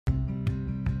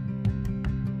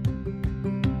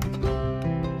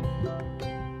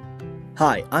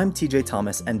Hi, I'm TJ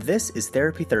Thomas, and this is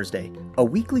Therapy Thursday, a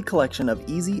weekly collection of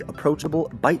easy,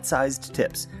 approachable, bite-sized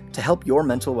tips to help your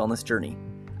mental wellness journey.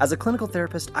 As a clinical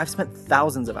therapist, I've spent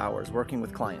thousands of hours working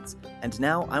with clients, and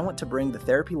now I want to bring the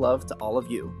therapy love to all of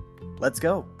you. Let's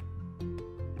go.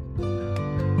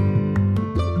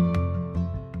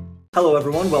 Hello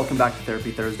everyone, welcome back to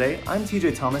Therapy Thursday. I'm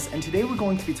TJ Thomas, and today we're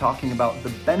going to be talking about the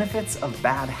benefits of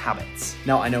bad habits.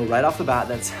 Now, I know right off the bat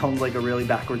that sounds like a really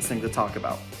backwards thing to talk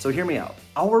about, so hear me out.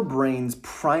 Our brain's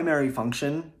primary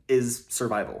function is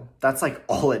survival. That's like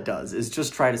all it does, is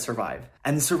just try to survive.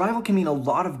 And survival can mean a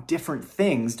lot of different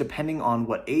things depending on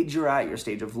what age you're at, your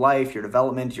stage of life, your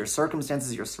development, your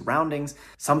circumstances, your surroundings.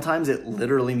 Sometimes it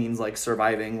literally means like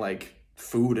surviving like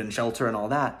food and shelter and all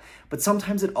that, but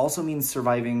sometimes it also means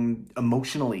surviving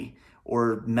emotionally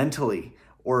or mentally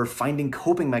or finding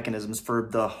coping mechanisms for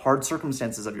the hard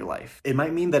circumstances of your life. It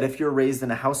might mean that if you're raised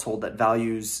in a household that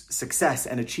values success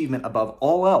and achievement above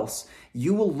all else,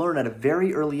 you will learn at a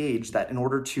very early age that in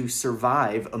order to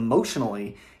survive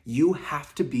emotionally, you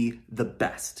have to be the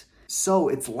best. So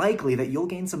it's likely that you'll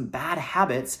gain some bad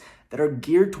habits that are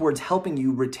geared towards helping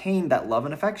you retain that love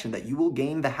and affection, that you will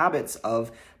gain the habits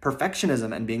of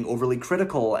perfectionism and being overly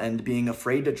critical and being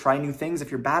afraid to try new things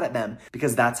if you're bad at them,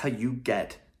 because that's how you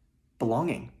get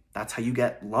belonging. That's how you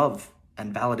get love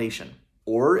and validation.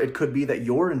 Or it could be that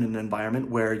you're in an environment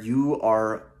where you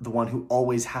are the one who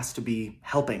always has to be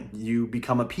helping. You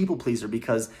become a people pleaser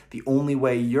because the only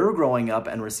way you're growing up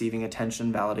and receiving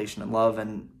attention, validation, and love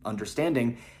and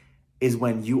understanding is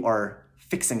when you are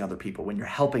fixing other people, when you're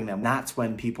helping them. That's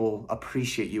when people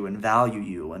appreciate you and value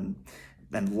you and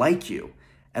like you.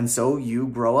 And so you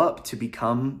grow up to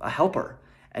become a helper,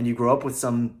 and you grow up with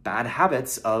some bad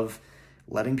habits of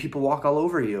letting people walk all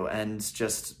over you and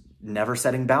just never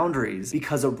setting boundaries,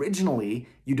 because originally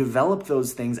you developed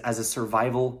those things as a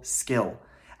survival skill,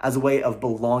 as a way of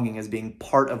belonging, as being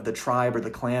part of the tribe or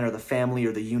the clan or the family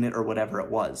or the unit or whatever it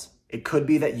was. It could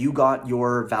be that you got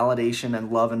your validation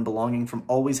and love and belonging from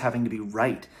always having to be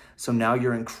right. So now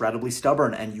you're incredibly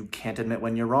stubborn and you can't admit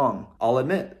when you're wrong. I'll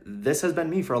admit, this has been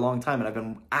me for a long time and I've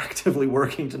been actively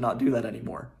working to not do that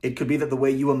anymore. It could be that the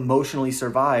way you emotionally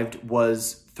survived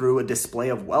was through a display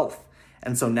of wealth.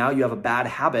 And so now you have a bad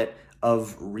habit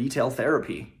of retail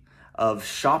therapy, of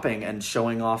shopping and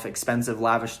showing off expensive,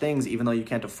 lavish things, even though you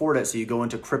can't afford it. So you go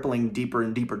into crippling deeper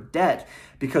and deeper debt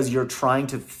because you're trying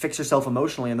to fix yourself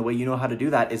emotionally. And the way you know how to do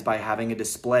that is by having a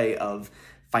display of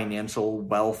financial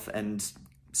wealth and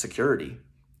security,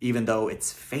 even though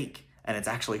it's fake and it's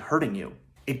actually hurting you.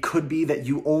 It could be that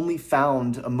you only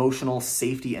found emotional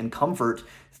safety and comfort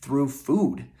through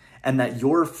food, and that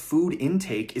your food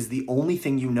intake is the only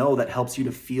thing you know that helps you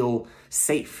to feel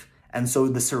safe. And so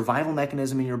the survival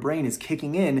mechanism in your brain is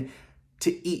kicking in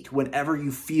to eat whenever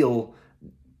you feel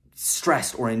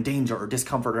stressed or in danger or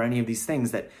discomfort or any of these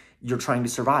things that you're trying to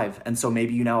survive. And so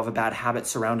maybe you now have a bad habit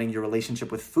surrounding your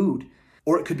relationship with food.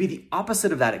 Or it could be the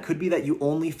opposite of that. It could be that you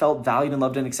only felt valued and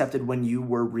loved and accepted when you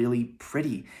were really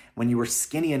pretty, when you were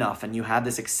skinny enough and you had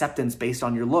this acceptance based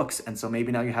on your looks. And so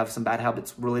maybe now you have some bad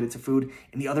habits related to food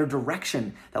in the other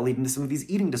direction that lead into some of these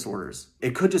eating disorders.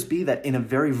 It could just be that in a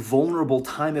very vulnerable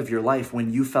time of your life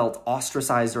when you felt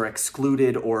ostracized or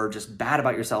excluded or just bad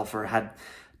about yourself or had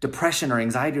depression or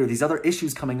anxiety or these other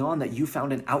issues coming on, that you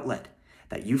found an outlet,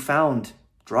 that you found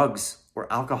drugs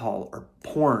or alcohol or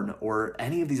porn or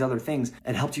any of these other things.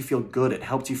 It helped you feel good. It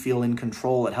helped you feel in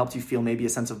control. It helped you feel maybe a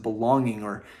sense of belonging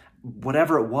or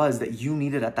whatever it was that you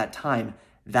needed at that time.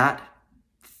 That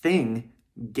thing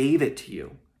gave it to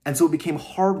you. And so it became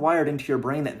hardwired into your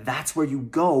brain that that's where you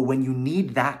go when you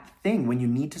need that thing, when you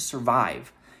need to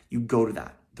survive, you go to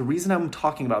that. The reason I'm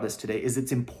talking about this today is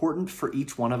it's important for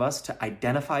each one of us to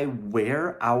identify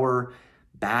where our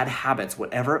bad habits,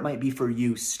 whatever it might be for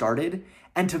you, started,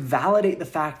 and to validate the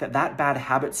fact that that bad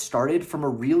habit started from a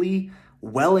really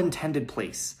well-intended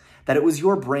place, that it was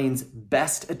your brain's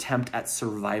best attempt at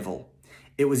survival.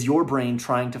 It was your brain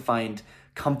trying to find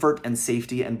comfort and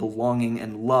safety and belonging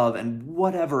and love and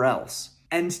whatever else.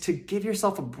 And to give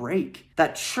yourself a break,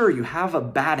 that sure, you have a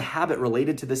bad habit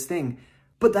related to this thing,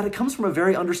 but that it comes from a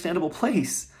very understandable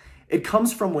place. It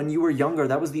comes from when you were younger,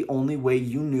 that was the only way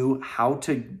you knew how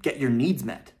to get your needs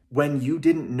met. When you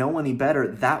didn't know any better,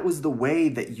 that was the way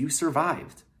that you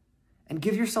survived. And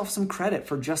give yourself some credit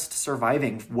for just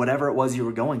surviving whatever it was you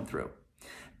were going through.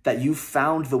 That you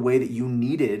found the way that you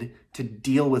needed to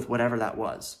deal with whatever that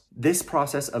was. This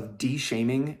process of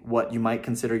de-shaming what you might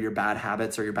consider your bad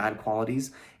habits or your bad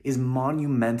qualities is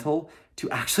monumental to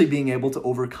actually being able to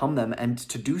overcome them and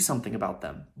to do something about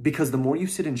them. Because the more you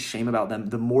sit in shame about them,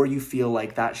 the more you feel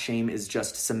like that shame is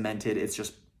just cemented, it's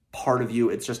just part of you.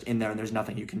 It's just in there and there's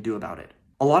nothing you can do about it.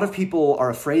 A lot of people are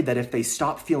afraid that if they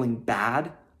stop feeling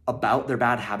bad about their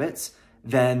bad habits,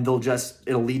 then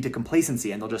it'll lead to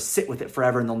complacency and they'll just sit with it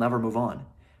forever and they'll never move on.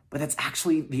 But that's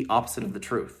actually the opposite of the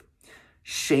truth.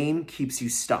 Shame keeps you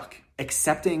stuck.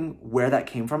 Accepting where that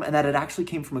came from and that it actually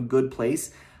came from a good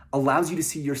place allows you to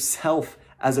see yourself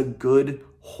as a good,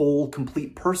 whole,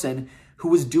 complete person who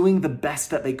was doing the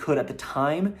best that they could at the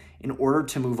time in order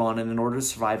to move on and in order to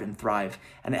survive and thrive.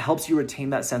 And it helps you retain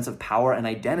that sense of power and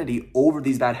identity over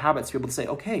these bad habits to be able to say,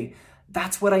 okay,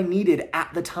 that's what I needed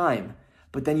at the time.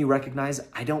 But then you recognize,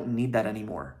 I don't need that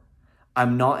anymore.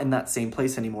 I'm not in that same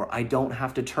place anymore. I don't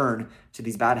have to turn to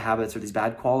these bad habits or these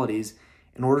bad qualities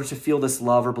in order to feel this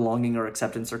love or belonging or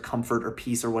acceptance or comfort or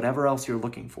peace or whatever else you're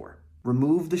looking for.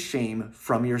 Remove the shame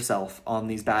from yourself on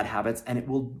these bad habits and it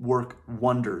will work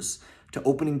wonders to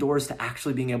opening doors to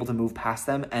actually being able to move past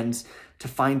them and to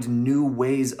find new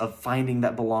ways of finding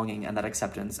that belonging and that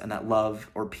acceptance and that love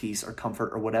or peace or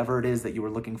comfort or whatever it is that you were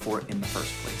looking for in the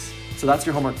first place. So that's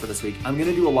your homework for this week. I'm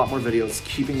gonna do a lot more videos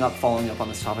following up on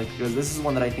this topic because this is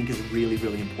one that I think is really,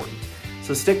 really important.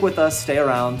 So stick with us, stay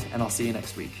around, and I'll see you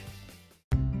next week.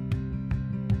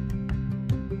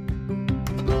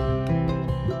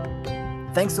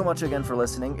 Thanks so much again for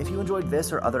listening. If you enjoyed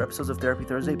this or other episodes of Therapy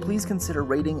Thursday, please consider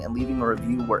rating and leaving a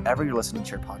review wherever you're listening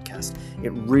to your podcast.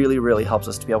 It really, really helps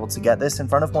us to be able to get this in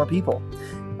front of more people.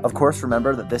 Of course,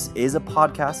 remember that this is a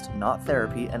podcast, not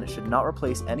therapy, and it should not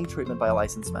replace any treatment by a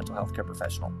licensed mental health care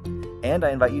professional. And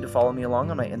I invite you to follow me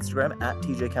along on my Instagram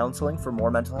 @TJ Counseling for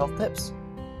more mental health tips.